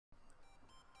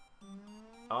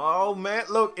Oh man,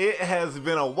 look, it has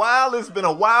been a while. It's been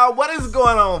a while. What is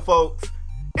going on, folks?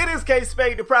 It is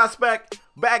KspadeTheProspect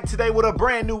back today with a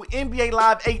brand new NBA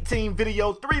Live 18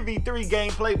 video 3v3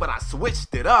 gameplay, but I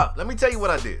switched it up. Let me tell you what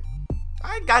I did.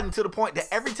 I had gotten to the point that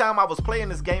every time I was playing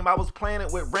this game, I was playing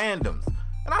it with randoms.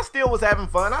 And I still was having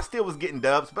fun. I still was getting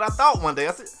dubs. But I thought one day,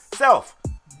 I said, Self,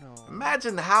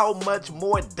 imagine how much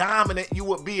more dominant you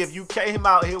would be if you came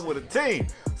out here with a team.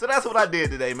 So that's what I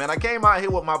did today, man. I came out here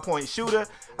with my point shooter.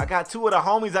 I got two of the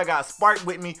homies. I got Spark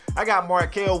with me. I got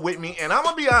Markel with me. And I'm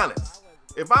going to be honest.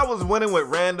 If I was winning with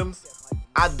randoms,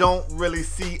 I don't really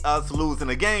see us losing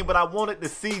the game. But I wanted to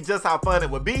see just how fun it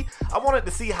would be. I wanted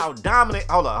to see how dominant.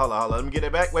 Hold on. Let me get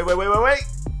it back. Wait.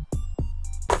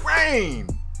 Rain.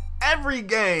 Every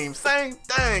game, same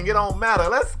thing. It don't matter.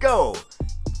 Let's go.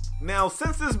 Now,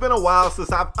 since it's been a while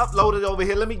since I've uploaded over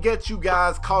here, let me get you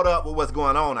guys caught up with what's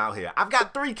going on out here. I've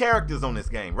got 3 characters on this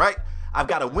game, right? I've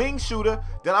got a wing shooter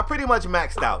that I pretty much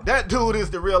maxed out. That dude is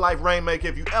the real life rainmaker.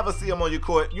 If you ever see him on your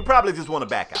court, you probably just want to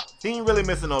back out. He ain't really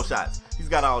missing no shots. He's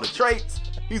got all the traits.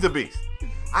 He's a beast.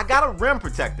 I got a rim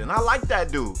protector, and I like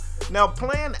that dude. Now,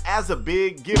 playing as a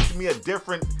big gives me a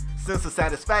different sense of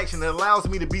satisfaction. It allows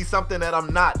me to be something that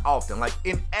I'm not often. Like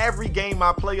in every game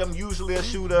I play, I'm usually a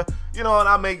shooter, you know, and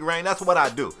I make rain. That's what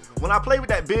I do. When I play with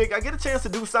that big, I get a chance to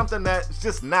do something that's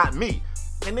just not me.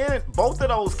 And then both of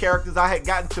those characters, I had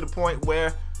gotten to the point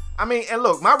where, I mean, and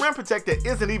look, my rim protector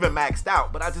isn't even maxed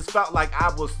out, but I just felt like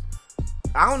I was,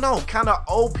 I don't know, kind of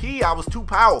OP. I was too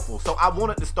powerful, so I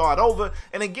wanted to start over.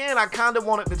 And again, I kind of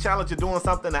wanted the challenge of doing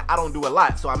something that I don't do a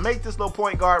lot. So I made this little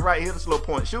point guard right here, this little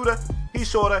point shooter. He's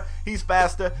shorter, he's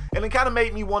faster, and it kind of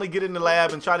made me want to get in the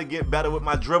lab and try to get better with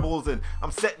my dribbles. And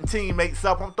I'm setting teammates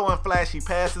up, I'm throwing flashy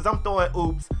passes, I'm throwing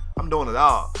oops, I'm doing it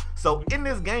all. So in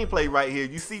this gameplay right here,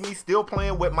 you see me still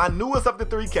playing with my newest of the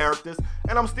 3 characters,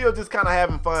 and I'm still just kind of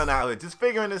having fun out here, just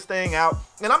figuring this thing out.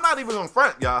 And I'm not even in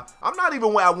front, y'all. I'm not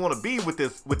even where I want to be with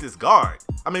this guard.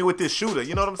 I mean, with this shooter.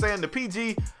 You know what I'm saying? The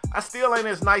PG, I still ain't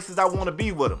as nice as I want to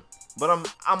be with him, but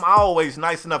I'm always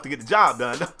nice enough to get the job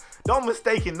done. Don't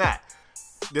mistake in that.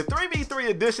 The 3v3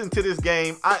 addition to this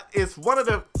game, it's one of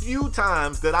the few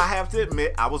times that I have to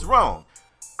admit I was wrong.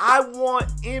 I want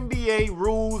NBA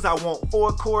rules. I want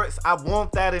 4 courts. I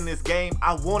want that in this game.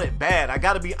 I want it bad. I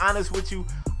got to be honest with you.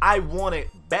 I want it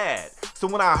bad. So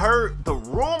when I heard the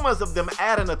rumors of them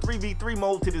adding a 3v3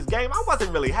 mode to this game, I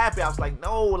wasn't really happy. I was like,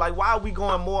 no, like, why are we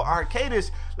going more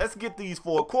arcadish? Let's get these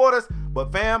 4 quarters.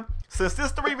 But fam, since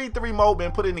this 3v3 mode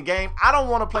been put in the game, I don't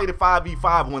want to play the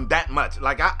 5v5 one that much.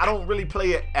 Like, I don't really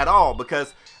play it at all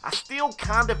because I still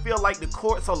kind of feel like the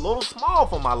court's a little small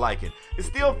for my liking. It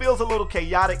still feels a little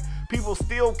chaotic. People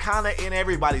still kind of in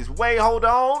everybody's way. Hold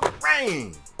on.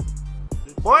 Rain.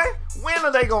 Boy, when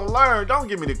are they going to learn? Don't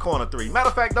give me the corner 3. Matter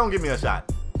of fact, don't give me a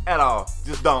shot at all.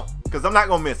 Just don't, because I'm not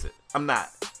going to miss it. I'm not.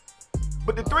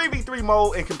 But the 3v3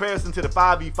 mode in comparison to the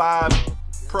 5v5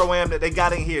 Pro-Am that they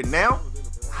got in here now,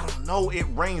 I don't know, it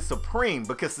reigns supreme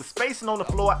because the spacing on the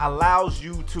floor allows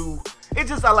you to, it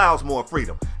just allows more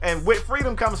freedom. And with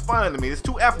freedom comes fun to me. It's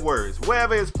 2 F words.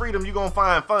 Wherever it's freedom, you're going to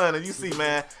find fun. And you see,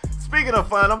 man, speaking of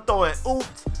fun, I'm throwing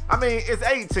oops. I mean, it's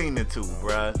 18-2,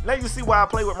 bruh. Now you see why I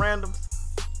play with randoms?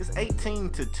 It's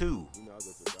 18-2.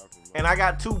 And I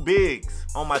got 2 bigs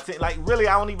on my team. Like, really,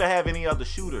 I don't even have any other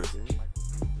shooters.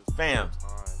 Fam.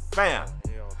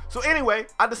 So anyway,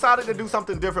 I decided to do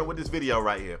something different with this video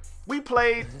right here. We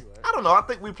played, I don't know, I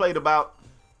think we played about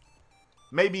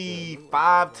maybe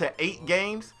 5 to 8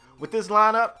 games with this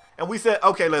lineup. And we said,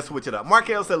 okay, let's switch it up.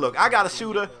 Markel said, look, I got a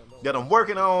shooter that I'm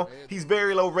working on. He's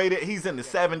very low rated. He's in the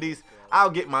 70s. I'll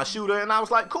get my shooter. And I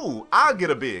was like, cool, I'll get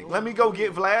a big. Let me go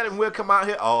get Vlad and we'll come out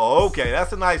here. Oh, okay,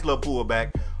 that's a nice little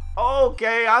pullback.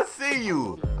 Okay, I see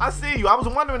you. I was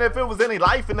wondering if it was any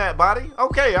life in that body.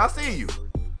 Okay, I see you.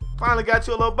 Finally got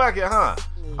you a little bucket, huh?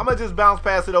 I'm gonna just bounce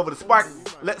past it over to Spark.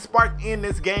 Let Spark end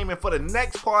this game, and for the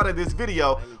next part of this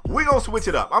video, we're gonna switch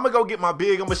it up. I'm gonna go get my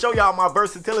big. I'm gonna show y'all my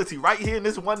versatility right here in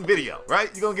this one video, right?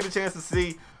 You're gonna get a chance to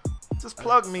see. Just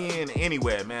plug me in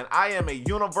anywhere, man. I am a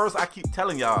universe. I keep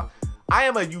telling y'all, I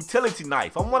am a utility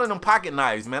knife. I'm one of them pocket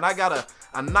knives, man. I got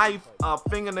a knife, a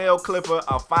fingernail clipper,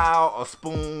 a file, a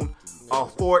spoon, a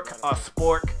fork, a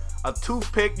spork, a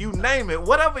toothpick, you name it.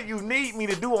 Whatever you need me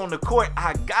to do on the court,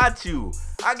 I got you.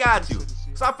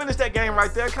 So I finished that game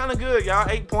right there. Kind of good, y'all.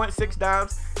 8 points, 6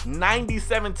 dimes,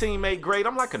 97 teammate grade.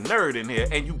 I'm like a nerd in here,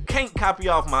 and you can't copy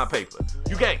off my paper.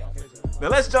 You can't. Now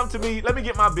let's jump to me. Let me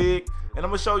get my big, and I'm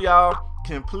going to show y'all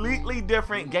completely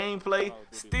different gameplay.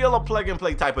 Still a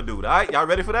plug-and-play type of dude, all right? Y'all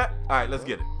ready for that? All right, let's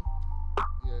get it.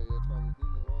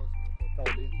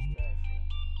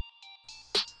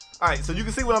 All right, so you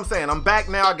can see what I'm saying. I'm back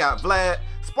now. I got Vlad.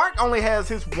 Spark only has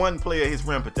his one player, his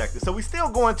rim protector. So we still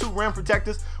going 2 rim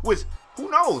protectors, which,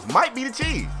 who knows, might be the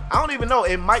cheese. I don't even know.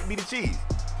 It might be the cheese.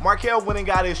 Markel went and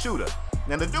got his shooter.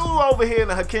 Now, the dude over here in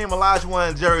the Hakeem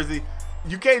Olajuwon jersey,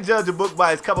 you can't judge a book by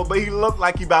his cover, but he looked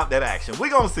like he about that action. We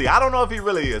gonna see. I don't know if he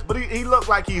really is, but he looked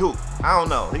like he hooped. I don't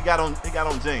know. He got on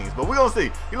jeans, but we gonna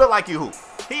see. He looked like he hooped.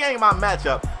 He ain't my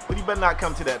matchup, but he better not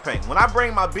come to that paint. When I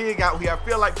bring my big out here, I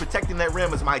feel like protecting that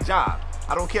rim is my job.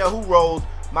 I don't care who rolls.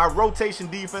 My rotation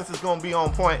defense is gonna be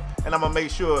on point, and I'm gonna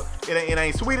make sure it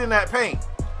ain't sweet in that paint.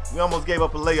 We almost gave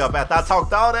up a layup. After I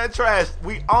talked all that trash,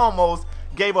 we almost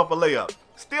gave up a layup.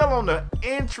 Still on the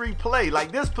entry play.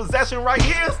 Like this possession right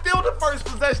here is still the first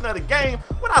possession of the game.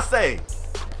 What I say?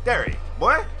 Derry,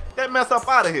 boy, that mess up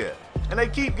out of here. And they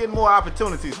keep getting more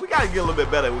opportunities. We got to get a little bit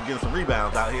better with getting some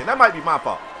rebounds out here. That might be my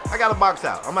fault. I got to box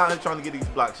out. I'm out here trying to get these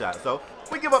block shots. So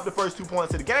we give up the first 2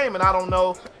 points of the game, and I don't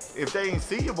know if they ain't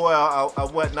see your boy or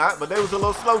whatnot, but they was a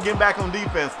little slow getting back on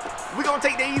defense. We're going to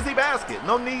take the easy basket.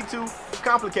 No need to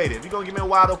complicate it. If you're going to give me a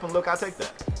wide open look, I'll take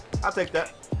that. I'll take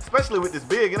that. Especially with this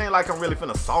big, it ain't like I'm really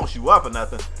finna sauce you up or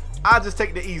nothing. I'll just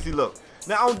take the easy look.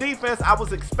 Now on defense, I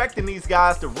was expecting these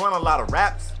guys to run a lot of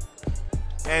raps,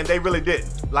 and they really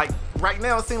didn't. Like right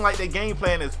now, it seems like their game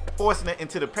plan is forcing it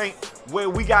into the paint where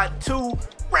we got 2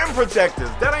 rim protectors.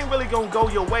 That ain't really gonna go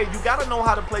your way. You gotta know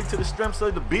how to play to the strengths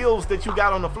of the builds that you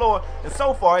got on the floor, and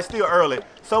so far, it's still early.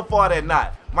 So far, they're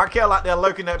not. Markel out there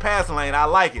lurking that passing lane. I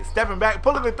like it. Stepping back,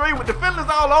 pulling the 3 with defenders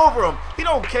all over him. He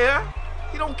don't care.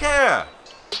 He don't care.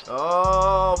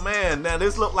 Oh man, now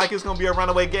this look like it's gonna be a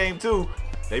runaway game too.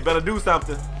 They better do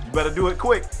something. You better do it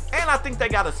quick. And I think they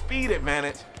got a speed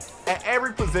advantage at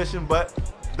every position but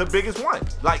the biggest one.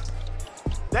 Like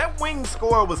that wing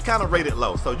scorer was kind of rated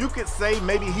low, so you could say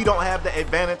maybe he don't have the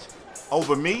advantage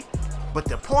over me. But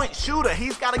the point shooter,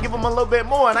 he's got to give him a little bit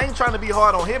more. And I ain't trying to be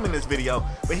hard on him in this video,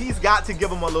 but he's got to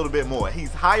give him a little bit more.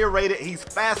 He's higher rated, he's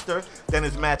faster than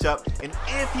his matchup. And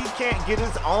if he can't get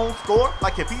his own score,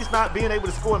 like if he's not being able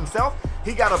to score himself,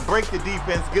 he got to break the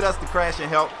defense, get us to crash and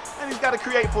help. And he's got to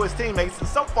create for his teammates. And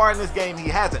so far in this game, he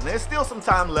hasn't. There's still some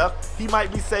time left. He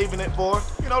might be saving it for,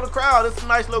 you know, the crowd. It's a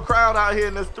nice little crowd out here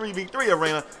in this 3v3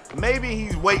 arena. Maybe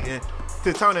he's waiting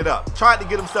to turn it up. Tried to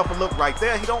get himself a look right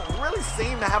there. He don't really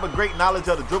seem to have a great knowledge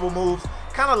of the dribble moves.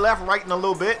 Kind of left right in a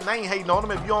little bit, and I ain't hating on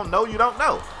him. If you don't know, you don't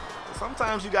know. But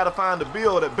sometimes you got to find a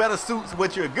build that better suits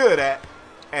what you're good at,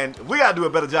 and we got to do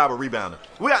a better job of rebounding.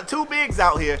 We got 2 bigs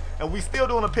out here, and we still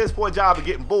doing a piss poor job of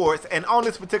getting boards. And on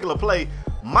this particular play,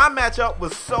 my matchup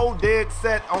was so dead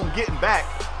set on getting back.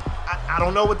 I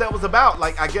don't know what that was about.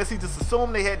 Like, I guess he just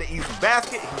assumed they had the easy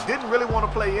basket. He didn't really want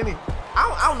to play any.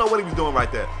 I don't know what he was doing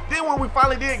right there. Then when we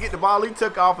finally did get the ball, he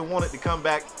took off and wanted to come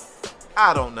back.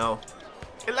 I don't know.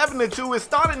 11-2 is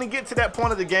starting to get to that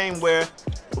point of the game where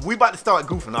we about to start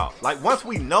goofing off. Like once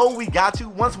we know we got you,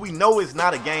 once we know it's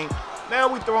not a game,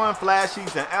 now we throwing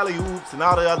flashies and alley-oops and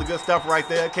all the other good stuff right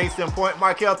there. Case in point,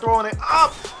 Markel throwing it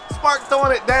up, Spark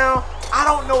throwing it down. I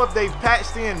don't know if they've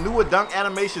patched in newer dunk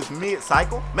animations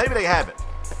mid-cycle. Maybe they haven't.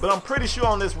 But I'm pretty sure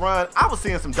on this run, I was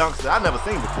seeing some dunks that I never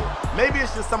seen before. Maybe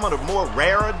it's just some of the more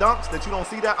rarer dunks that you don't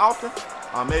see that often.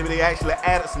 Or maybe they actually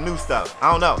added some new stuff.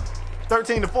 I don't know.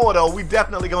 13-4 though, we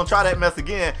definitely gonna try that mess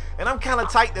again. And I'm kind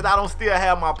of tight that I don't still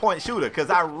have my point shooter, because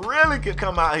I really could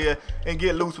come out here and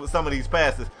get loose with some of these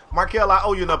passes. Markel, I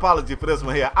owe you an apology for this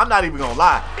one here. I'm not even gonna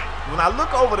lie. When I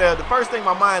look over there, the first thing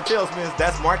my mind tells me is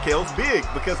that's Markel's big,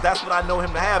 because that's what I know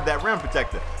him to have, that rim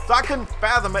protector. So I couldn't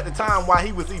fathom at the time why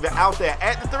he was even out there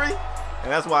at the 3,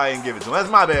 and that's why I didn't give it to him. That's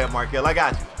my bad, Markel. I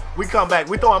got you. We come back.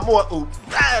 We throwing more oops.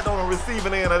 Bad on the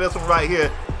receiving end of this one right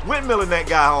here. Windmilling that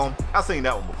guy home. I seen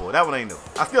that one before. That one ain't new.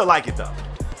 I still like it though.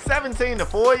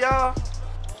 17-4, y'all.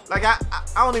 Like I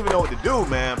don't even know what to do,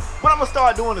 man. What I'm gonna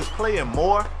start doing is playing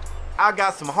more. I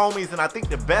got some homies, and I think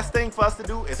the best thing for us to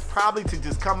do is probably to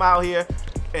just come out here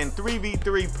and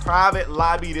 3v3 private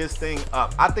lobby this thing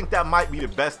up. I think that might be the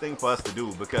best thing for us to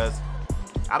do, because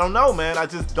I don't know, man. I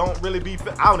just don't really be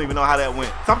fit. I don't even know how that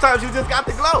went. Sometimes you just got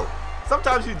the glow.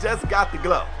 Sometimes you just got the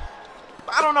glow.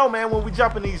 But I don't know, man. When we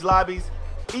jump in these lobbies,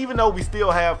 even though we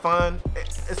still have fun,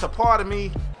 it's a part of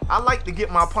me. I like to get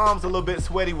my palms a little bit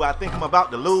sweaty where I think I'm about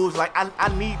to lose. Like,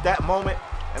 I need that moment,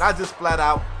 and I just flat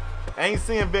out ain't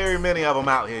seeing very many of them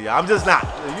out here, y'all. I'm just not.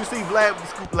 You see Vlad with the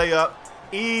scoop layup.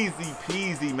 Easy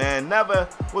peasy, man. Never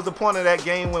was a point of that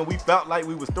game when we felt like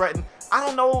we was threatened. I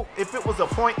don't know if it was a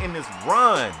point in this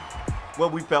run where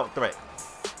we felt threatened.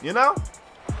 You know?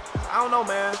 I don't know,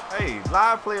 man. Hey,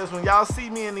 live players, when y'all see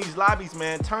me in these lobbies,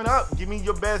 man, turn up. Give me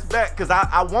your best bet, because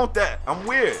I want that. I'm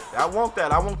weird. I want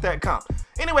that. I want that comp.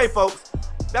 Anyway, folks,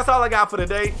 That's all I got for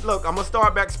today. Look, I'm gonna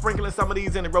start back sprinkling some of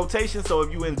these in the rotation, so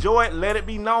if you enjoy it, let it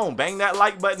be known. Bang that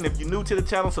like button. If you're new to the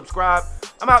channel, subscribe.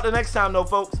 I'm out the next time though,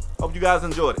 folks. Hope you guys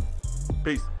enjoyed it.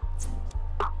 Peace.